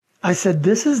I said,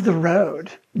 "This is the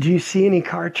road. Do you see any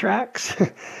car tracks?"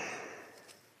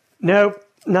 Nope,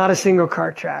 not a single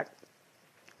car track.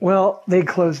 Well, they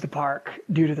closed the park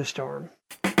due to the storm.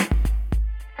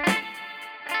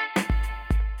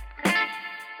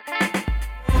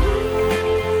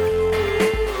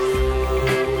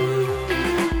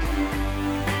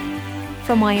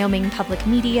 From Wyoming Public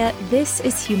Media, this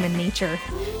is Human Nature,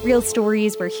 real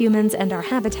stories where humans and our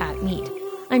habitat meet.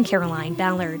 I'm Caroline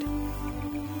Ballard.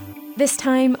 This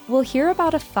time, we'll hear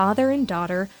about a father and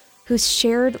daughter whose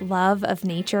shared love of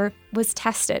nature was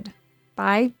tested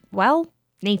by, well,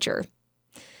 nature.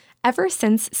 Ever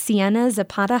since Sienna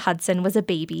Zapata Hudson was a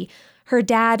baby, her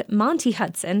dad, Monty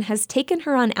Hudson, has taken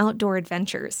her on outdoor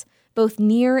adventures, both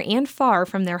near and far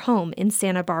from their home in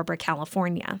Santa Barbara,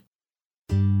 California.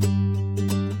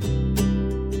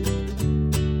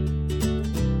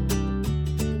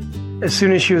 As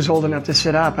soon as she was old enough to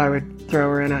sit up, I would throw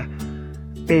her in a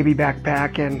baby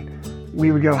backpack and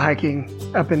we would go hiking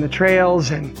up in the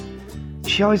trails, and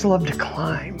she always loved to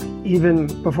climb, even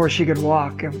before she could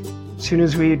walk. As soon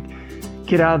as we'd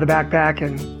get out of the backpack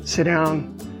and sit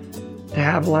down to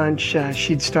have lunch,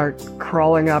 she'd start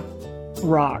crawling up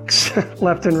rocks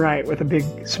left and right with a big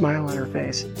smile on her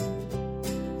face.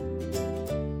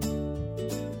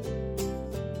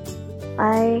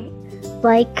 I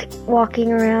like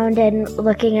walking around and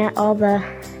looking at all the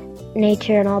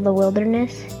nature and all the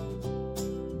wilderness.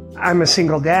 I'm a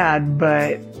single dad,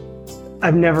 but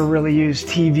I've never really used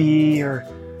TV or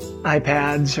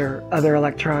iPads or other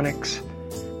electronics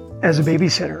as a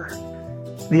babysitter.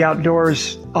 The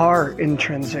outdoors are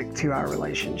intrinsic to our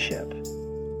relationship.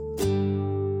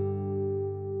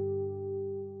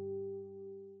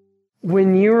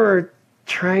 When you're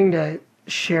trying to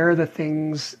share the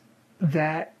things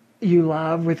that you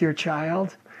love with your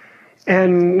child,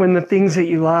 and when the things that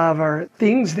you love are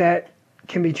things that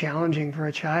can be challenging for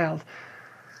a child,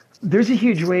 there's a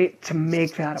huge weight to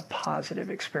make that a positive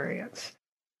experience.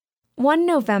 One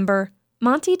November,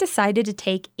 Monty decided to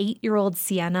take 8-year-old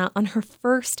Sienna on her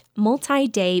first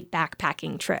multi-day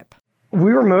backpacking trip.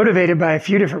 We were motivated by a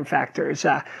few different factors.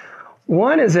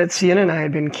 One is that Sienna and I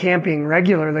had been camping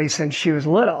regularly since she was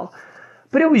little,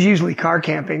 but it was usually car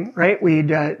camping, right? We'd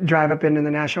drive up into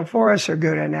the national forest or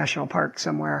go to a national park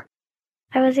somewhere.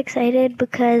 I was excited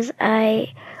because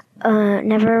I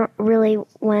never really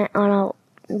went on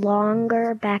a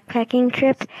longer backpacking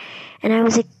trip, and I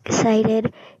was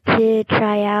excited to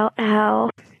try out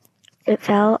how it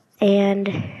felt and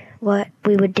what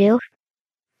we would do.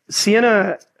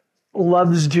 Sienna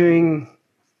loves doing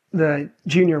the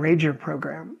Junior Ranger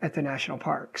program at the national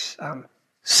parks.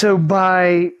 So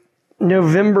by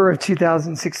November of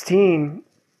 2016,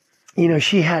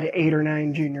 she had 8 or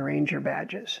 9 Junior Ranger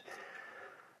badges.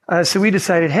 So we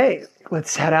decided, hey,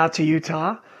 let's head out to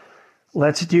Utah.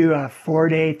 Let's do a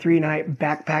 4-day, 3-night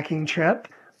backpacking trip.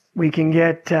 We can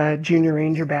get Junior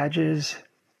Ranger badges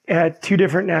at 2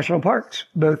 different national parks,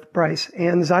 both Bryce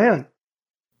and Zion.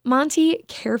 Monty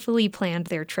carefully planned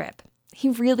their trip. He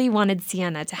really wanted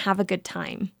Sienna to have a good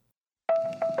time.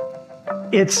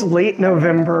 It's late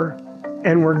November,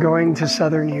 and we're going to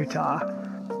southern Utah.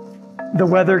 The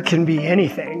weather can be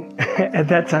anything at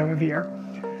that time of year.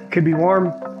 Could be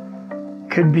warm,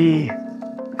 could be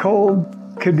cold,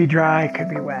 could be dry, could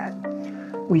be wet.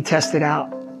 We tested out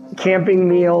camping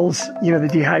meals, the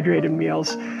dehydrated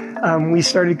meals. We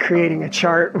started creating a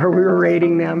chart where we were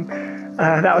rating them.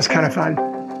 That was kind of fun.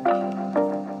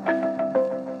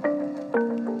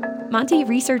 Monty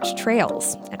researched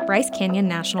trails at Bryce Canyon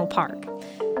National Park.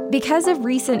 Because of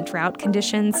recent drought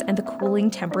conditions and the cooling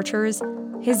temperatures,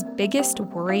 his biggest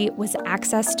worry was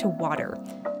access to water.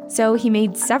 So he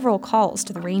made several calls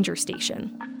to the ranger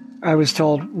station. I was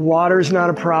told water's not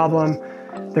a problem.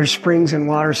 There's springs and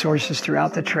water sources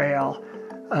throughout the trail.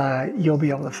 You'll be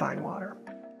able to find water.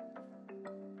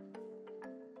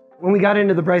 When we got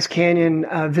into the Bryce Canyon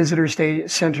Visitor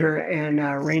Center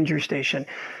and Ranger Station,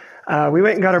 we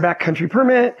went and got our backcountry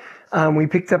permit. We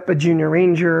picked up a Junior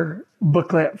Ranger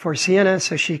booklet for Sienna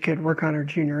so she could work on her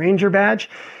Junior Ranger badge.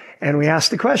 And we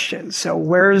asked the question, so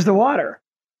where is the water?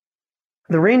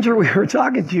 The ranger we were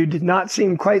talking to did not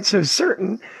seem quite so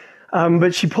certain,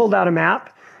 but she pulled out a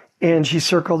map and she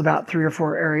circled about 3 or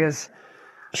 4 areas.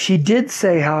 She did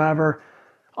say, however,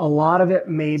 a lot of it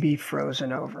may be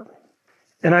frozen over.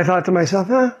 And I thought to myself,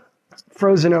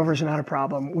 frozen over is not a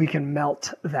problem. We can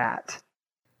melt that.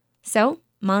 So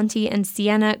Monty and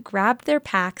Sienna grabbed their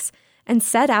packs and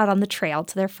set out on the trail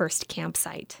to their first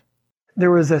campsite.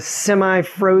 There was a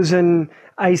semi-frozen,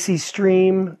 icy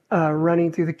stream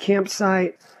running through the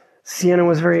campsite. Sienna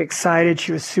was very excited.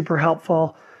 She was super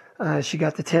helpful. She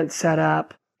got the tent set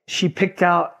up. She picked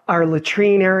out our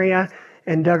latrine area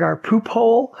and dug our poop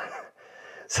hole.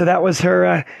 So that was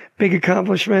her big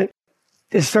accomplishment.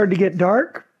 It started to get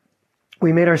dark.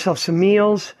 We made ourselves some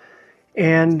meals,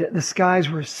 and the skies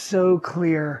were so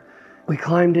clear. We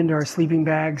climbed into our sleeping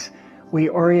bags. We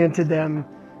oriented them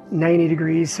 90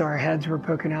 degrees so our heads were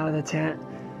poking out of the tent.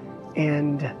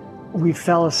 And we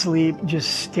fell asleep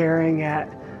just staring at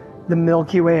the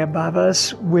Milky Way above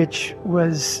us, which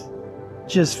was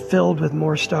just filled with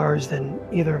more stars than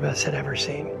either of us had ever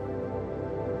seen.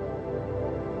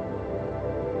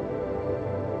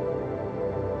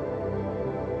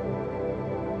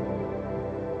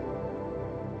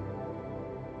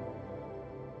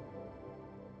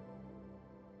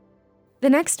 The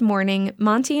next morning,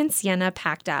 Monty and Sienna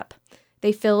packed up.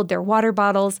 They filled their water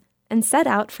bottles and set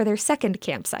out for their second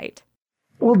campsite.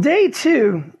 Well, day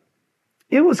 2,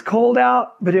 it was cold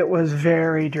out, but it was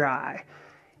very dry.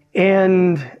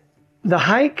 And the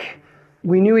hike,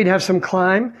 we knew we'd have some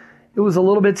climb. It was a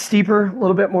little bit steeper, a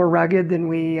little bit more rugged than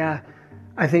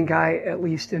I think I at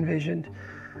least envisioned.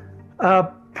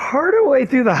 Part of the way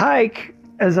through the hike,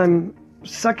 as I'm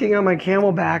sucking on my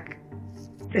Camelback,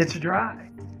 it's dry.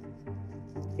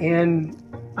 And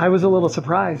I was a little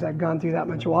surprised I'd gone through that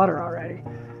much water already.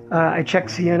 I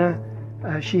checked Sienna.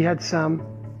 She had some.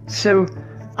 So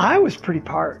I was pretty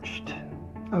parched.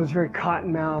 I was very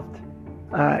cotton-mouthed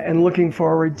and looking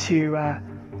forward to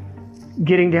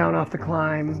getting down off the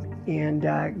climb and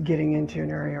getting into an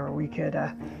area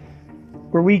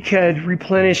where we could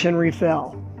replenish and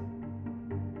refill.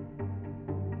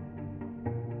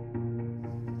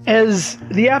 As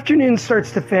the afternoon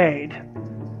starts to fade,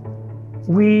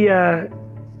 we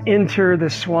enter the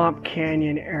Swamp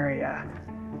Canyon area,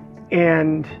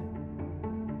 and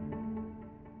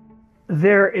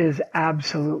there is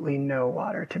absolutely no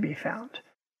water to be found.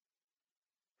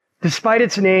 Despite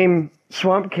its name,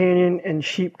 Swamp Canyon and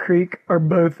Sheep Creek are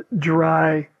both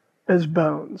dry as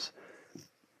bones.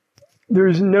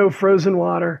 There's no frozen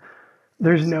water.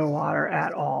 There's no water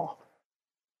at all.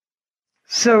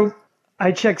 So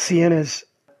I checked Sienna's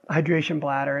hydration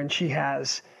bladder, and she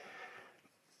has,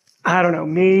 I don't know,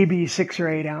 maybe 6 or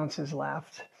 8 ounces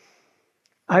left.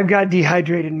 I've got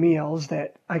dehydrated meals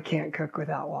that I can't cook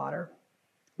without water.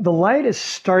 The light is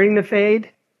starting to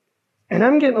fade, and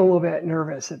I'm getting a little bit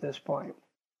nervous at this point.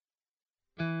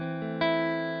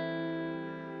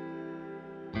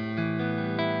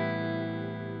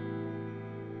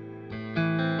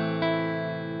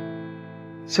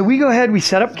 So we go ahead, we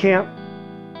set up camp.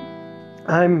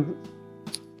 I'm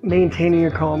maintaining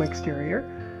a calm exterior,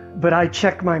 but I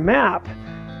check my map,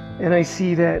 and I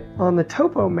see that on the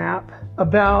topo map,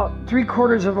 about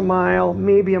 3/4 of a mile,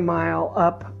 maybe a mile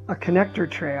up a connector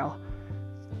trail,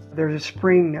 there's a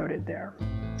spring noted there.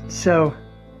 So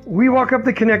we walk up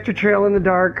the connector trail in the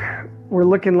dark. We're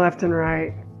looking left and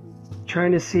right,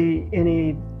 trying to see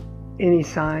any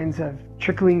signs of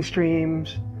trickling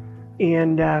streams,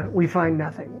 and we find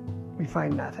nothing. We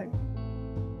find nothing.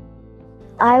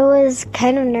 I was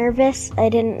kind of nervous. I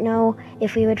didn't know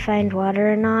if we would find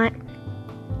water or not.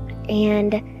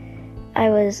 And I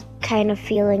was kind of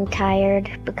feeling tired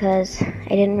because I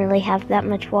didn't really have that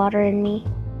much water in me.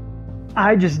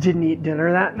 I just didn't eat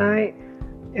dinner that night,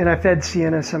 and I fed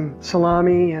Sienna some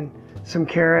salami and some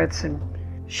carrots, and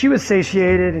she was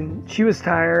satiated and she was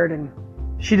tired, and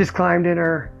she just climbed in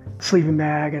her sleeping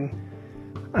bag, and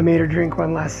I made her drink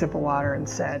one last sip of water and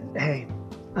said, "Hey,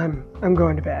 I'm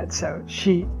going to bed." So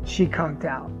she conked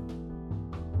out.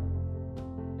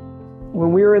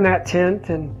 When we were in that tent,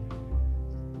 and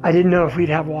I didn't know if we'd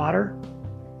have water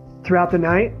throughout the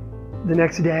night, the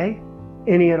next day,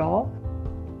 any at all,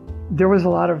 there was a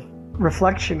lot of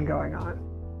reflection going on.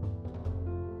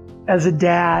 As a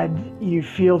dad, you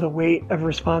feel the weight of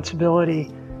responsibility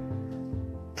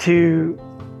to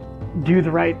do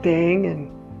the right thing and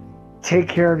take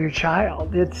care of your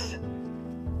child.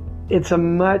 It's a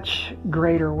much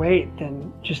greater weight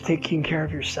than just taking care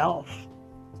of yourself,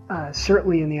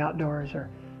 certainly in the outdoors or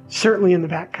certainly in the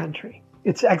backcountry.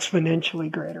 It's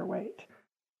exponentially greater weight.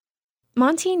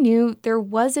 Monty knew there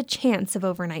was a chance of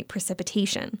overnight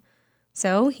precipitation,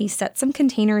 so he set some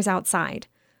containers outside,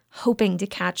 hoping to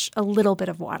catch a little bit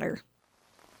of water.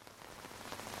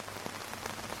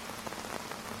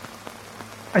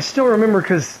 I still remember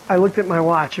because I looked at my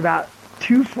watch about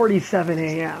 2:47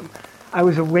 a.m. I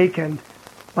was awakened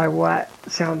by what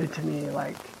sounded to me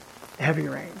like heavy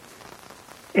rain.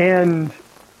 And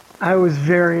I was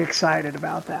very excited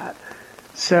about that.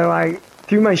 So I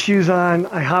threw my shoes on,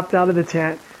 I hopped out of the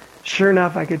tent. Sure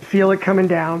enough, I could feel it coming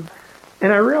down.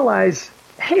 And I realized,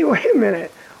 hey, wait a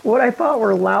minute. What I thought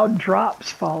were loud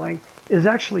drops falling is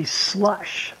actually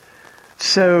slush.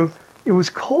 So it was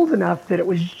cold enough that it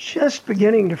was just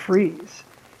beginning to freeze.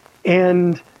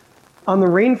 And on the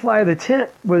rain fly of the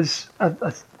tent was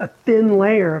a thin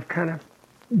layer of kind of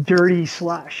dirty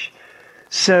slush.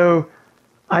 So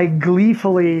I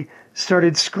gleefully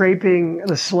started scraping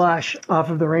the slush off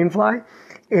of the rain fly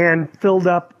and filled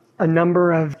up a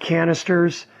number of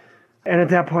canisters. And at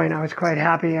that point, I was quite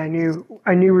happy. I knew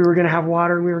we were going to have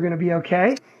water and we were going to be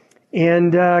okay.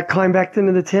 And climbed back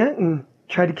into the tent and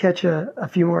tried to catch a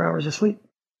few more hours of sleep.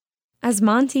 As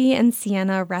Monty and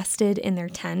Sienna rested in their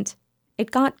tent,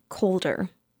 it got colder.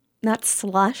 That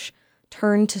slush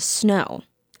turned to snow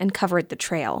and covered the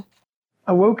trail.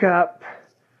 I woke up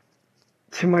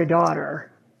to my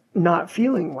daughter not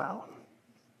feeling well.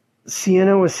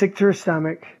 Sienna was sick to her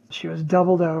stomach. She was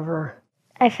doubled over.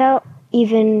 I felt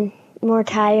even more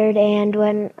tired, and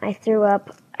when I threw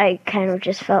up, I kind of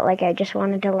just felt like I just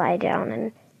wanted to lie down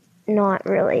and not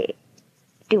really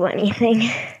do anything.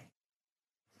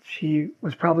 She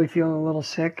was probably feeling a little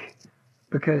sick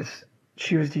because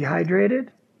she was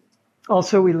dehydrated.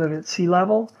 Also, we live at sea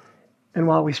level, and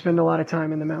while we spend a lot of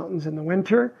time in the mountains in the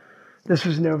winter, this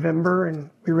was November and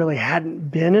we really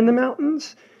hadn't been in the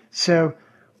mountains. So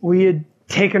we had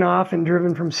taken off and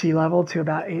driven from sea level to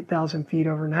about 8,000 feet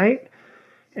overnight.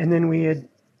 And then we had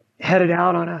headed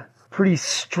out on a pretty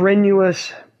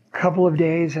strenuous couple of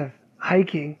days of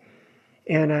hiking.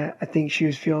 And I think she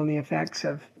was feeling the effects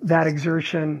of that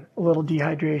exertion, a little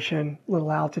dehydration, a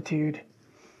little altitude.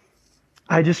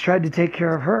 I just tried to take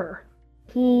care of her.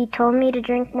 He told me to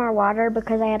drink more water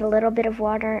because I had a little bit of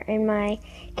water in my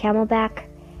Camelback,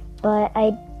 but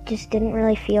I just didn't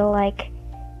really feel like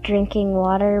drinking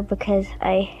water because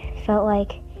I felt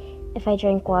like if I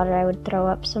drank water I would throw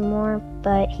up some more.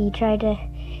 But he tried to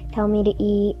tell me to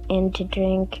eat and to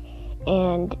drink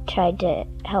and tried to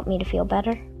help me to feel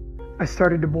better. I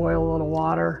started to boil a little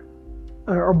water,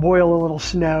 or boil a little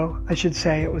snow, I should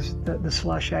say. It was the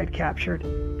slush I had captured.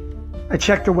 I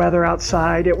checked the weather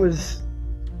outside. It was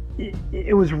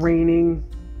raining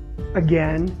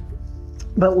again,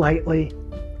 but lightly.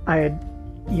 I had,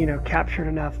 captured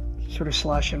enough sort of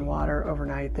slush and water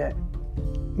overnight that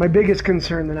my biggest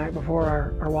concern the night before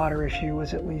our water issue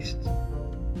was at least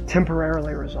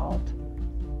temporarily resolved.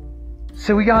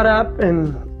 So we got up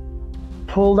and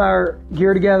pulled our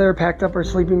gear together, packed up our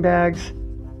sleeping bags,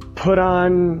 put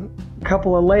on a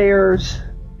couple of layers.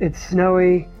 It's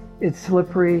snowy, it's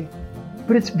slippery,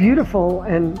 but it's beautiful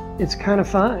and it's kind of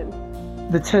fun.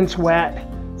 The tent's wet,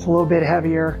 it's a little bit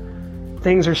heavier,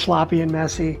 things are sloppy and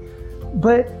messy,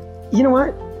 but you know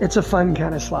what? It's a fun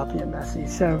kind of sloppy and messy.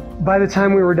 So by the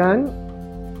time we were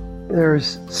done,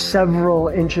 there's several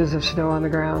inches of snow on the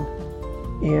ground,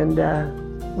 and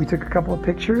we took a couple of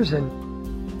pictures and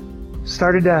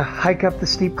started to hike up the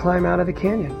steep climb out of the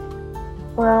canyon.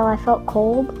 Well, I felt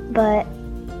cold, but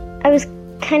I was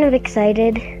kind of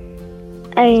excited.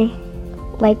 I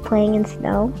like playing in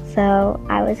snow, so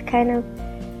I was kind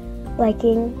of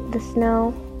liking the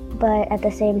snow, but at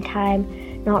the same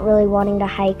time not really wanting to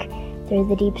hike through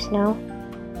the deep snow.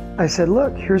 I said,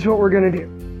 look, here's what we're going to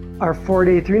do. Our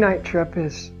 4-day, 3-night trip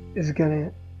is going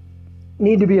to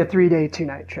need to be a 3-day,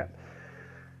 2-night trip.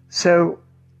 So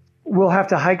we'll have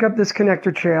to hike up this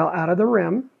connector trail out of the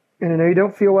rim. And I know you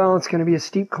don't feel well, it's going to be a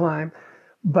steep climb,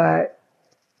 but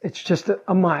it's just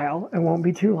a mile. It won't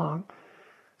be too long.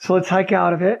 So let's hike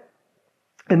out of it,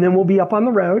 and then we'll be up on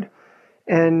the road,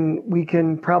 and we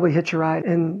can probably hitch a ride,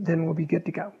 and then we'll be good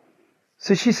to go.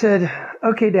 So she said,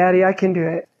 okay, Daddy, I can do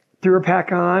it. Threw her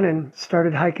pack on and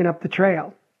started hiking up the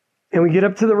trail. And we get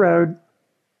up to the road,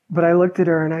 but I looked at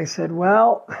her and I said,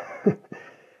 well,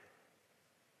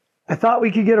 I thought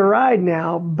we could get a ride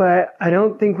now, but I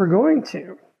don't think we're going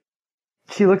to.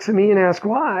 She looks at me and asks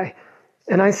why.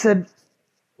 And I said,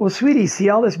 well, sweetie, see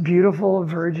all this beautiful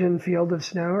virgin field of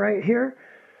snow right here?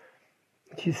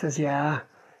 She says, yeah.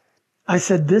 I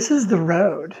said, this is the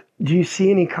road. Do you see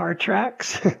any car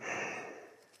tracks?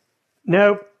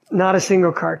 Nope, not a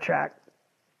single car track.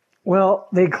 Well,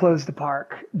 they closed the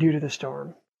park due to the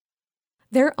storm.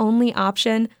 Their only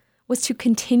option was to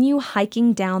continue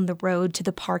hiking down the road to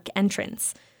the park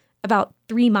entrance, about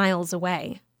 3 miles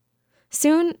away.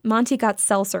 Soon, Monty got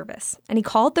cell service, and he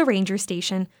called the ranger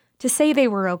station to say they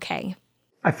were okay.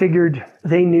 I figured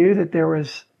they knew that there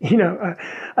was,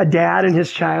 a dad and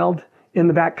his child in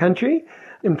the backcountry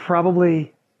and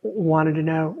probably wanted to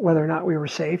know whether or not we were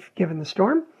safe given the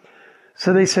storm.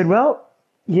 So they said, well,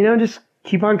 just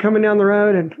keep on coming down the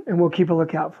road and we'll keep a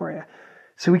lookout for you.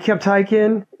 So we kept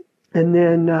hiking, and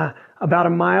then about a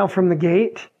mile from the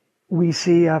gate, we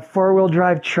see a 4-wheel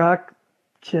drive truck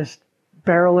just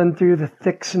barreling through the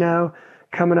thick snow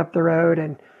coming up the road.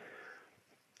 And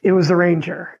It was the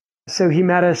ranger. So he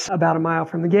met us about a mile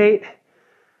from the gate,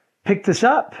 picked us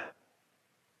up,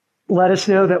 let us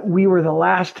know that we were the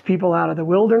last people out of the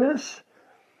wilderness.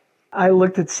 I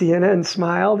looked at Sienna and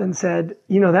smiled and said,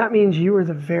 that means you were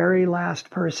the very last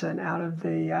person out of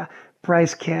the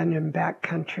Bryce Canyon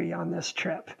backcountry on this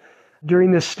trip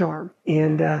during this storm.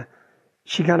 And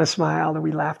she kind of smiled and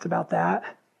we laughed about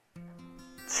that.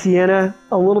 Sienna,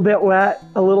 a little bit wet,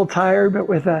 a little tired, but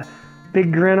with a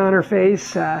big grin on her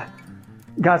face,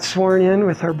 got sworn in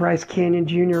with her Bryce Canyon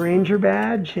Junior Ranger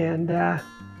badge, and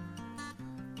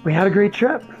we had a great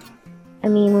trip.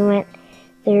 We went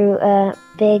through a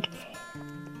big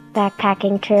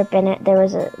backpacking trip, and there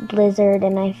was a blizzard,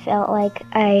 and I felt like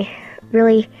I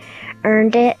really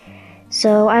earned it,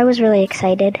 so I was really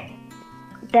excited.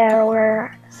 There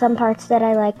were some parts that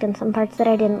I liked and some parts that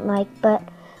I didn't like, but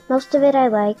most of it I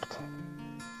liked.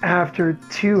 After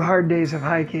 2 hard days of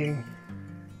hiking,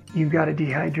 you've got a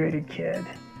dehydrated kid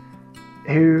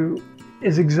who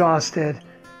is exhausted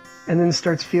and then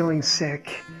starts feeling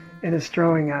sick and is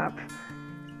throwing up.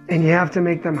 And you have to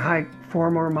make them hike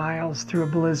 4 more miles through a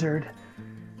blizzard.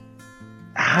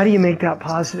 How do you make that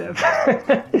positive?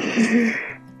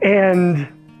 And,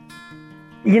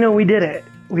 we did it.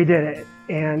 We did it.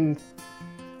 And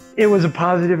it was a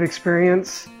positive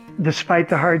experience despite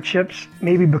the hardships,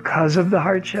 maybe because of the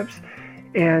hardships.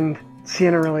 And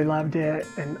Sienna really loved it,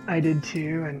 and I did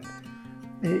too. And,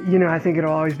 I think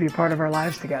it'll always be a part of our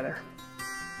lives together.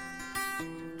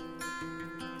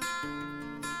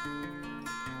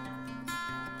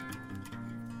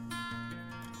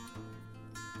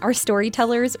 Our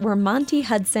storytellers were Monty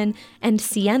Hudson and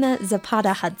Sienna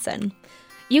Zapata Hudson.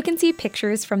 You can see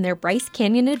pictures from their Bryce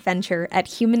Canyon adventure at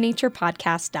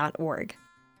humannaturepodcast.org.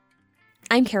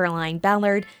 I'm Caroline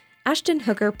Ballard. Ashton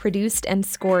Hooker produced and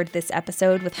scored this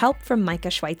episode with help from Micah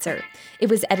Schweitzer. It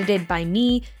was edited by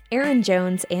me, Aaron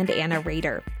Jones, and Anna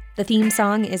Rader. The theme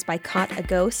song is by Caught a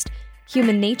Ghost.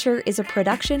 Human Nature is a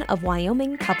production of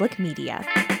Wyoming Public Media.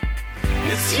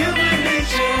 It's human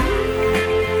nature.